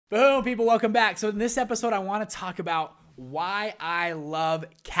Boom, people, welcome back. So in this episode, I want to talk about why I love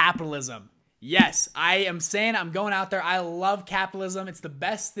capitalism. Yes, I am saying I'm going out there. I love capitalism. It's the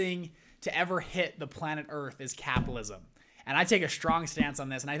best thing to ever hit the planet Earth is capitalism. And I take a strong stance on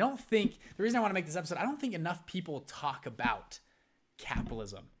this. And I don't think, the reason I want to make this episode, I don't think enough people talk about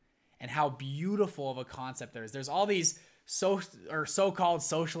capitalism and how beautiful of a concept there is. There's all these so-called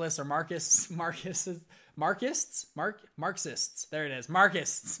socialists or Marxists, there it is,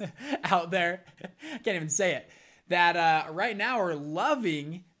 Marxists out there, I can't even say it, that right now are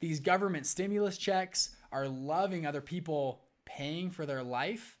loving these government stimulus checks, are loving other people paying for their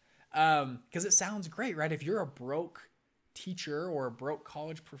life, because it sounds great, right? If you're a broke teacher or a broke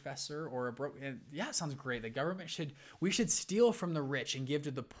college professor or a broke, yeah, it sounds great. The government we should steal from the rich and give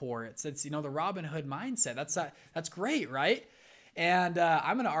to the poor. It's the Robin Hood mindset. That's great, right? And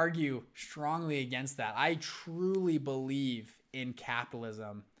I'm going to argue strongly against that. I truly believe in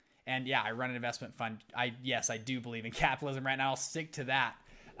capitalism. And yeah, I run an investment fund. Yes, I do believe in capitalism right now. I'll stick to that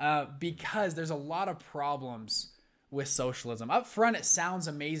because there's a lot of problems with socialism. Up front, it sounds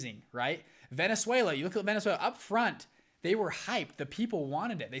amazing, right? Venezuela, you look at Venezuela, up front, they were hyped. The people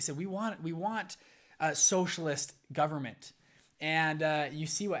wanted it. They said, we want a socialist government. And you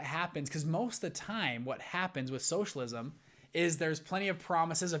see what happens, because most of the time what happens with socialism is there's plenty of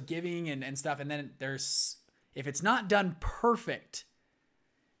promises of giving and stuff. And then if it's not done perfect,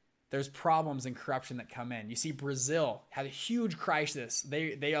 there's problems and corruption that come in. You see Brazil had a huge crisis.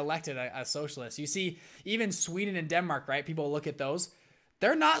 They elected a socialist. You see even Sweden and Denmark, right? People look at those.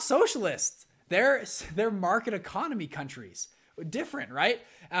 They're not socialists. They're market economy countries. Different, right?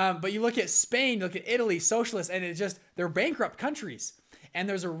 But you look at Spain, you look at Italy, socialists, and they're bankrupt countries. And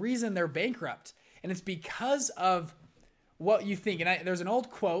there's a reason they're bankrupt. And it's because of what you think. And there's an old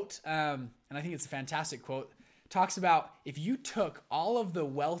quote, and I think it's a fantastic quote, talks about if you took all of the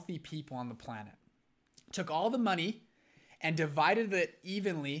wealthy people on the planet, took all the money and divided it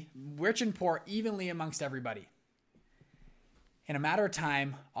evenly, rich and poor, evenly amongst everybody, in a matter of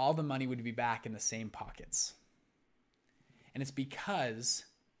time, all the money would be back in the same pockets. And it's because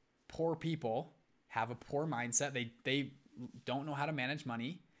poor people have a poor mindset. They don't know how to manage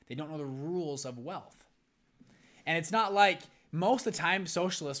money. They don't know the rules of wealth. And it's not like most of the time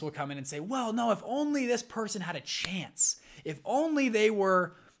socialists will come in and say, well, no, if only this person had a chance, if only they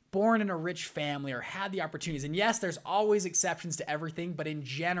were born in a rich family or had the opportunities. And yes, there's always exceptions to everything, but in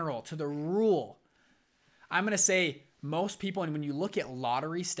general, to the rule, I'm going to say most people, and when you look at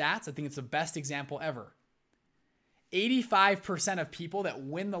lottery stats, I think it's the best example ever. 85% of people that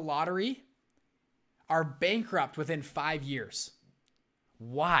win the lottery are bankrupt within 5 years.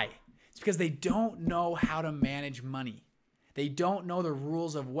 Why? It's because they don't know how to manage money. They don't know the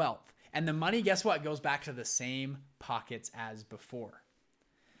rules of wealth. And the money, guess what, goes back to the same pockets as before.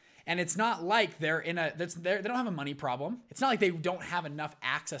 And it's not like they don't have a money problem. It's not like they don't have enough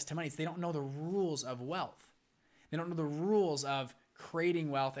access to money. It's they don't know the rules of wealth. They don't know the rules of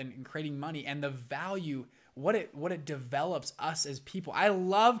creating wealth and creating money and the value, what it develops us as people. I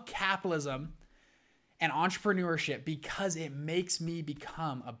love capitalism and entrepreneurship because it makes me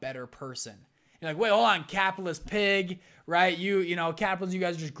become a better person. You're like, wait, hold on, capitalist pig, right? Capitalism, you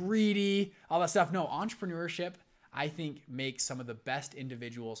guys are just greedy, all that stuff. No, entrepreneurship, I think, makes some of the best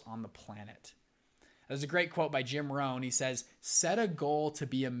individuals on the planet. There's a great quote by Jim Rohn. He says, set a goal to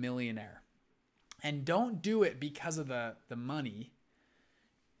be a millionaire. And don't do it because of the money.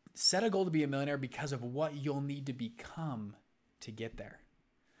 Set a goal to be a millionaire because of what you'll need to become to get there.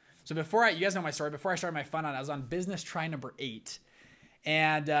 So you guys know my story. Before I started my fund, I was on business try number 8.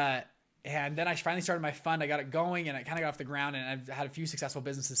 And then I finally started my fund. I got it going and it kind of got off the ground, and I've had a few successful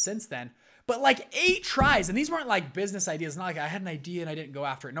businesses since then. But like 8 tries, and these weren't like business ideas. It's not like I had an idea and I didn't go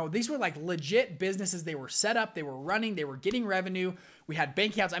after it. No, these were like legit businesses. They were set up, they were running, they were getting revenue. We had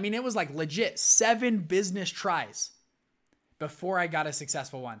bank accounts. I mean, it was like legit 7 business tries before I got a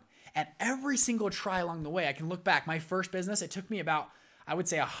successful one. And every single try along the way, I can look back. My first business, it took me about, I would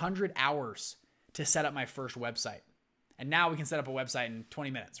say, 100 hours to set up my first website. And now we can set up a website in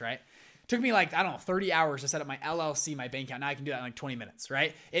 20 minutes, right? Took me 30 hours to set up my LLC, my bank account. Now I can do that in like 20 minutes,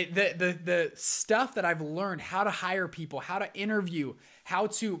 right? The stuff that I've learned, how to hire people, how to interview, how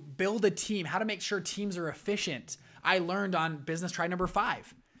to build a team, how to make sure teams are efficient, I learned on business try number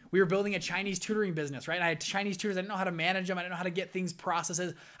 5. We were building a Chinese tutoring business, right? I had Chinese tutors. I didn't know how to manage them. I didn't know how to get things,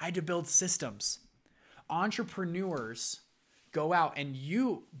 processes. I had to build systems. Entrepreneurs go out, and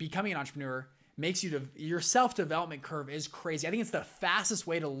you becoming an entrepreneur makes your self-development curve is crazy. I think it's the fastest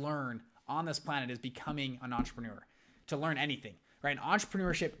way to learn on this planet is becoming an entrepreneur, to learn anything, right? And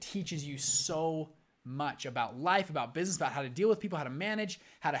entrepreneurship teaches you so much about life, about business, about how to deal with people, how to manage,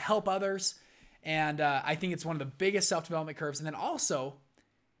 how to help others. And I think it's one of the biggest self-development curves. And then also,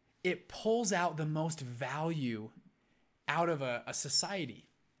 it pulls out the most value out of a society.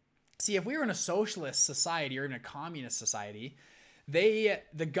 See, if we were in a socialist society or in a communist society, the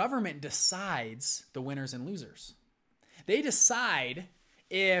government decides the winners and losers. They decide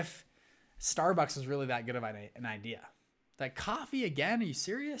if Starbucks is really that good of an idea. Like, coffee again? Are you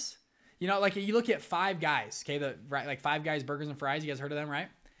serious? You know, like you look at Five Guys, okay? Like Five Guys Burgers and Fries. You guys heard of them, right?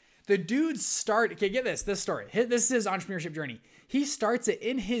 The dudes start, okay, get this story. This is his entrepreneurship journey. He starts it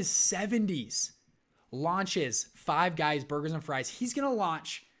in his 70s, launches Five Guys Burgers and Fries. He's going to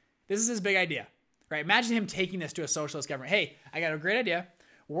launch, this is his big idea, right? Imagine him taking this to a socialist government. Hey, I got a great idea.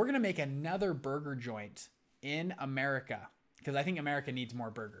 We're going to make another burger joint in America because I think America needs more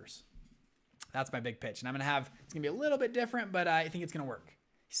burgers. That's my big pitch. And it's going to be a little bit different, but I think it's going to work.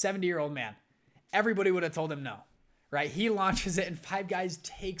 70-year-old man. Everybody would have told him no, right? He launches it and Five Guys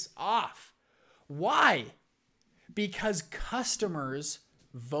takes off. Why? Because customers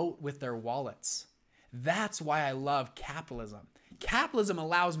vote with their wallets. That's why I love capitalism. Capitalism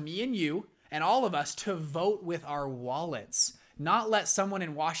allows me and you and all of us to vote with our wallets, not let someone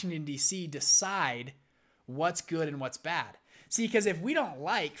in Washington, D.C. decide what's good and what's bad. See, because if we don't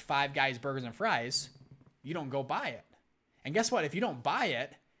like Five Guys Burgers and Fries, you don't go buy it. And guess what? If you don't buy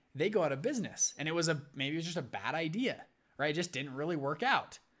it, they go out of business. And maybe it was just a bad idea, right? It just didn't really work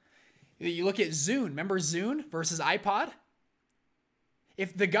out. You look at Zune. Remember Zune versus iPod?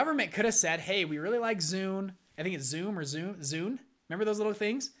 If the government could have said, hey, we really like Zune. I think it's Zoom or Zune. Remember those little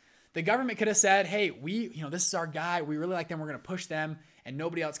things? The government could have said, hey, this is our guy. We really like them. We're going to push them and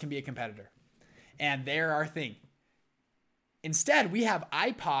nobody else can be a competitor. And they're our thing. Instead, we have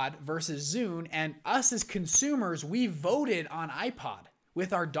iPod versus Zune, and us as consumers, we voted on iPod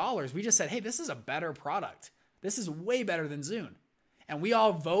with our dollars. We just said, hey, this is a better product. This is way better than Zune. And we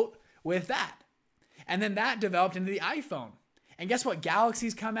all vote with that. And then that developed into the iPhone. And guess what?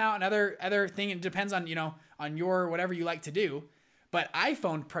 Galaxies come out and other thing. It depends on, on your whatever you like to do. But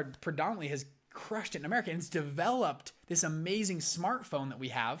iPhone predominantly has crushed it in America, and it's developed this amazing smartphone that we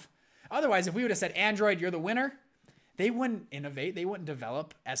have. Otherwise, if we would have said, Android, you're the winner, they wouldn't innovate. They wouldn't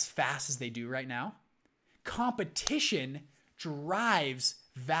develop as fast as they do right now. Competition drives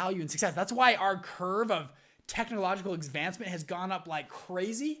value and success. That's why our curve of technological advancement has gone up like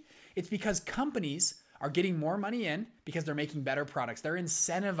crazy. It's because companies are getting more money in because they're making better products. They're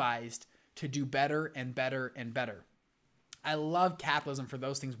incentivized to do better and better and better. I love capitalism for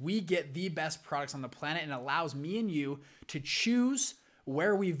those things. We get the best products on the planet, and it allows me and you to choose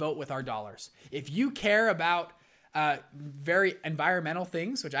where we vote with our dollars. If you care about very environmental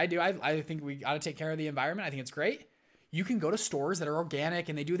things, which I do, I think we got to take care of the environment. I think it's great. You can go to stores that are organic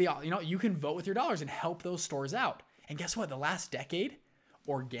and they do you can vote with your dollars and help those stores out. And guess what? The last decade,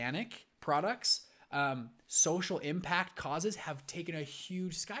 organic products, social impact causes have taken a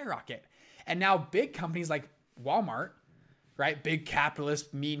huge skyrocket. And now big companies like Walmart, right? Big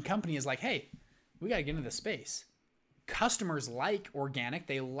capitalist mean company is like, hey, we got to get into this space. Customers like organic.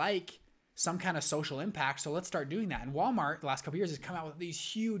 They like some kind of social impact. So let's start doing that. And Walmart, the last couple of years, has come out with these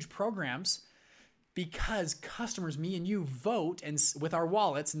huge programs because customers, me and you, vote and with our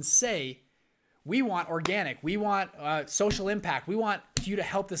wallets and say, we want organic. We want social impact. We want you to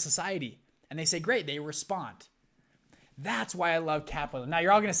help the society. And they say, great. They respond. That's why I love capitalism. Now,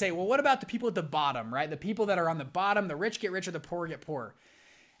 you're all going to say, well, what about the people at the bottom, right? The people that are on the bottom, the rich get richer, the poor get poorer.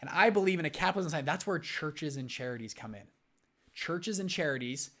 And I believe in a capitalism side, that's where churches and charities come in. Churches and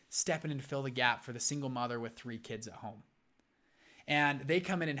charities step in and fill the gap for the single mother with 3 kids at home. And they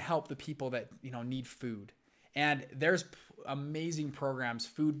come in and help the people that, need food. And there's amazing programs,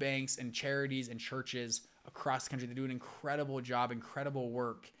 food banks and charities and churches across the country that do an incredible job, incredible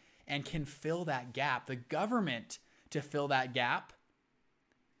work, and can fill that gap. The government to fill that gap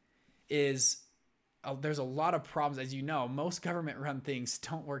is, there's a lot of problems. As you know, most government run things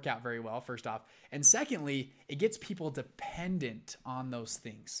don't work out very well, first off. And secondly, it gets people dependent on those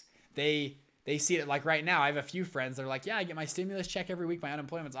things. They see it like right now. I have a few friends that are like, yeah, I get my stimulus check every week. My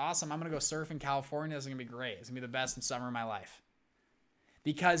unemployment's awesome. I'm going to go surf in California. This is going to be great. It's going to be the best summer of my life.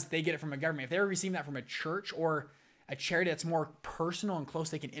 Because they get it from a government. If they were receiving that from a church or a charity that's more personal and close,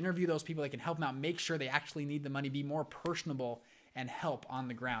 they can interview those people. They can help them out, make sure they actually need the money, be more personable, and help on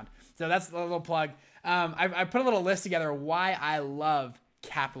the ground. So that's a little plug. I put a little list together of why I love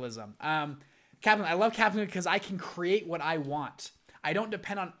capitalism. I love capitalism because I can create what I want. I don't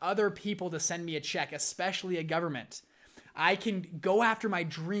depend on other people to send me a check, especially a government. I can go after my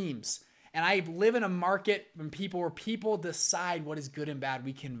dreams. And I live in a market where people decide what is good and bad.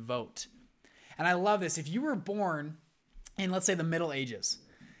 We can vote. And I love this. If you were born in, let's say, the Middle Ages,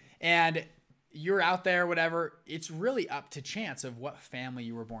 and you're out there, whatever, it's really up to chance of what family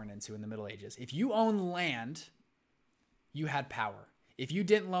you were born into in the Middle Ages. If you own land, you had power. If you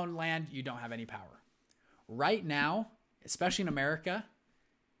didn't own land, you don't have any power. Right now, especially in America,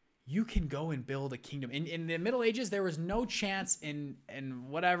 you can go and build a kingdom. In the Middle Ages, there was no chance in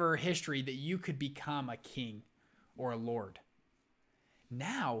whatever history that you could become a king or a lord.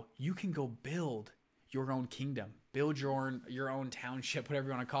 Now you can go build your own kingdom, build your own township, whatever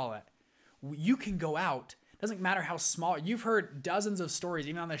you want to call it. You can go out. Doesn't matter how small. You've heard dozens of stories,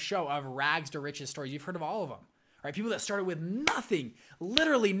 even on this show, of rags to riches stories. You've heard of all of them, right? People that started with nothing,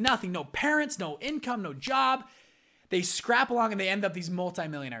 literally nothing, no parents, no income, no job. They scrap along and they end up these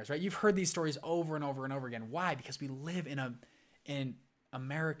multimillionaires, right? You've heard these stories over and over and over again. Why? Because we live in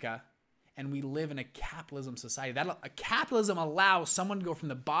America, and we live in a capitalism society. A capitalism allows someone to go from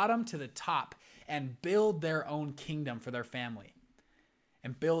the bottom to the top and build their own kingdom for their family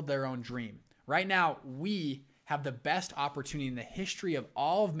and build their own dream. Right now, we have the best opportunity in the history of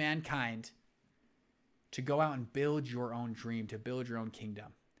all of mankind to go out and build your own dream, to build your own kingdom.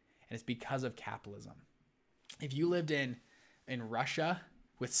 And it's because of capitalism. If you lived in Russia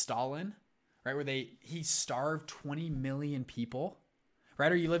with Stalin, right, where he starved 20 million people,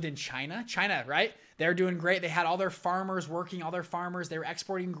 right? Or you lived in China, right? They're doing great. They had all their farmers working, all their farmers. They were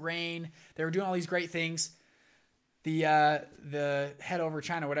exporting grain. They were doing all these great things. The head over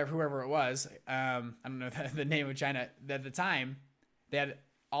China, whoever it was, I don't know the name of China at the time. They had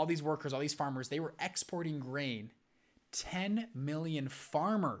all these workers, all these farmers. They were exporting grain. 10 million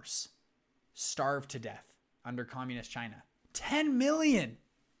farmers starved to death under communist China. 10 million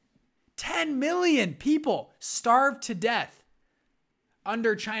people starved to death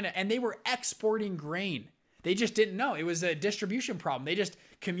under China, and they were exporting grain. They just didn't know. It was a distribution problem.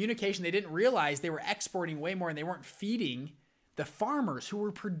 Communication, they didn't realize they were exporting way more, and they weren't feeding the farmers who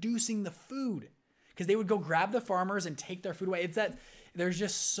were producing the food, because they would go grab the farmers and take their food away. It's that there's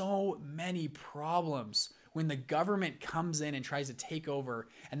just so many problems when the government comes in and tries to take over.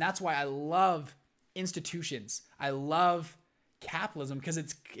 And that's why I love institutions. I love capitalism, because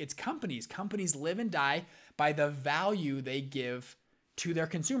it's companies. Companies live and die by the value they give to their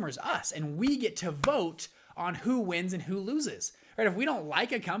consumers, us. And we get to vote on who wins and who loses. Right? If we don't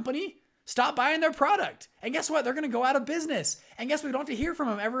like a company, stop buying their product. And guess what? They're going to go out of business. And guess what? We don't have to hear from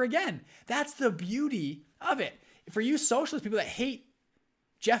them ever again. That's the beauty of it. For you socialist people that hate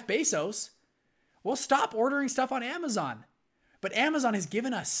Jeff Bezos, well, stop ordering stuff on Amazon. But Amazon has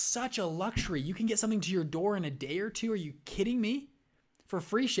given us such a luxury. You can get something to your door in a day or two. Are you kidding me? For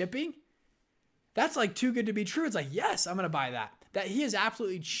free shipping? That's like too good to be true. It's like, yes, I'm going to buy that. That he has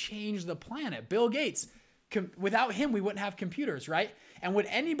absolutely changed the planet. Bill Gates, without him, we wouldn't have computers, right? And would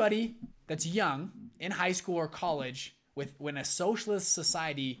anybody that's young in high school or college when a socialist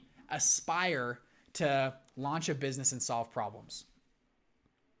society aspire to launch a business and solve problems?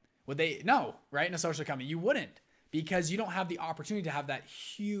 Would they? No, right? In a social company, you wouldn't, because you don't have the opportunity to have that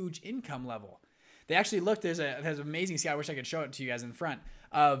huge income level. They actually looked, there's an amazing scale, I wish I could show it to you guys in front,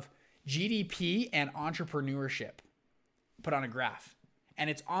 of GDP and entrepreneurship put on a graph. And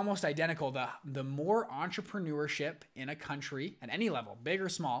it's almost identical. The more entrepreneurship in a country at any level, big or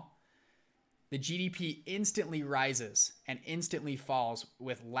small, the GDP instantly rises and instantly falls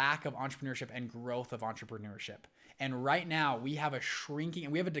with lack of entrepreneurship and growth of entrepreneurship. And right now we have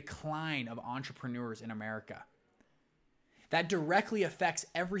a decline of entrepreneurs in America. That directly affects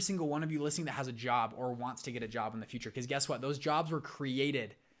every single one of you listening that has a job or wants to get a job in the future. Because guess what? Those jobs were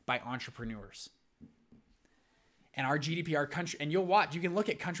created by entrepreneurs. And our GDP, our country, and you can look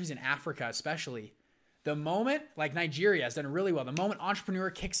at countries in Africa especially. The moment, like Nigeria has done really well, the moment entrepreneur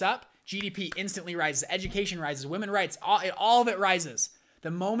kicks up, GDP instantly rises, education rises, women's rights, all of it rises.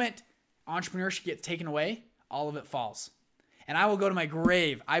 The moment entrepreneurship gets taken away, all of it falls. And I will go to my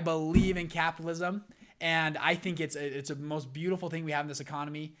grave. I believe in capitalism, and I think it's a most beautiful thing we have in this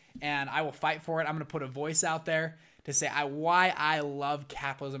economy, and I will fight for it. I'm going to put a voice out there to say why I love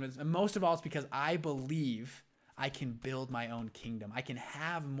capitalism. And most of all, it's because I believe I can build my own kingdom. I can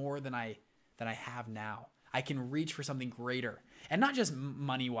have more than I have now. I can reach for something greater. And not just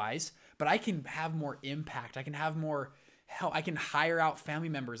money-wise, but I can have more impact. I can have more help. I can hire out family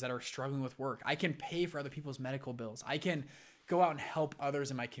members that are struggling with work. I can pay for other people's medical bills. I can go out and help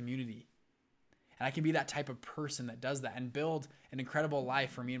others in my community. And I can be that type of person that does that and build an incredible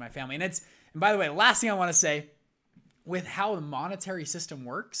life for me and my family. And by the way, last thing I want to say, with how the monetary system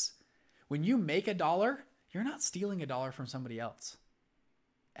works, when you make $1, you're not stealing $1 from somebody else.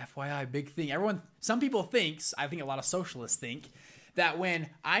 FYI, big thing. Some people think, I think a lot of socialists think, that when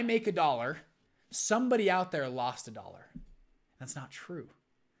I make $1, somebody out there lost $1. That's not true.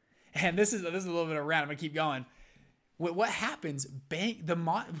 And this is a little bit of a rant. I'm gonna keep going. What happens?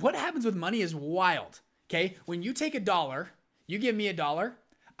 What happens with money is wild. Okay, when you take $1, you give me $1,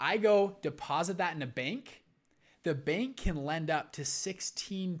 I go deposit that in a bank. The bank can lend up to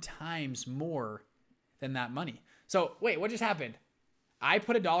 16 times more than that money. So wait, what just happened? I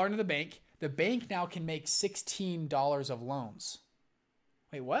put $1 into the bank. The bank now can make $16 of loans.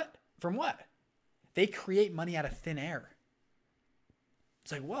 Wait, what? From what? They create money out of thin air.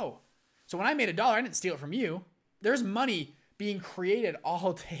 It's like, whoa. So when I made $1, I didn't steal it from you. There's money being created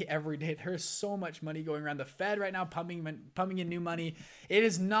all day, every day. There's so much money going around. The Fed right now pumping in new money. It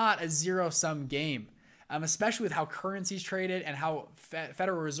is not a zero-sum game, especially with how currency's traded and how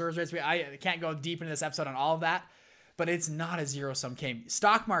Federal Reserve rates. I can't go deep into this episode on all of that, but it's not a zero-sum game.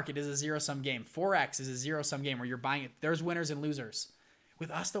 Stock market is a zero-sum game. Forex is a zero-sum game where you're buying it. There's winners and losers.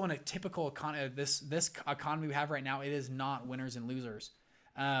 With us, though, in a typical this economy we have right now, it is not winners and losers.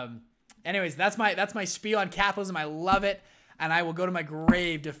 Anyways, that's my spiel on capitalism. I love it, and I will go to my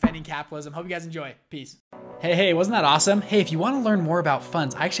grave defending capitalism. Hope you guys enjoy. Peace. Hey, wasn't that awesome? Hey, if you want to learn more about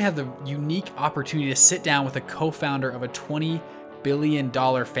funds, I actually have the unique opportunity to sit down with a co-founder of a $20 billion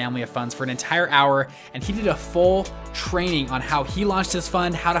family of funds for an entire hour, and he did a full training on how he launched his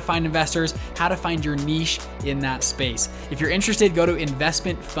fund, how to find investors, how to find your niche in that space. If you're interested, go to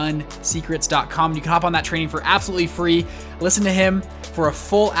investmentfundsecrets.com. You can hop on that training for absolutely free. Listen to him for a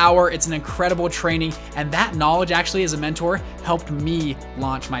full hour. It's an incredible training, and that knowledge actually as a mentor helped me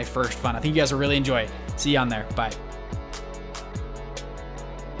launch my first fund. I think you guys will really enjoy it. See you on there. Bye.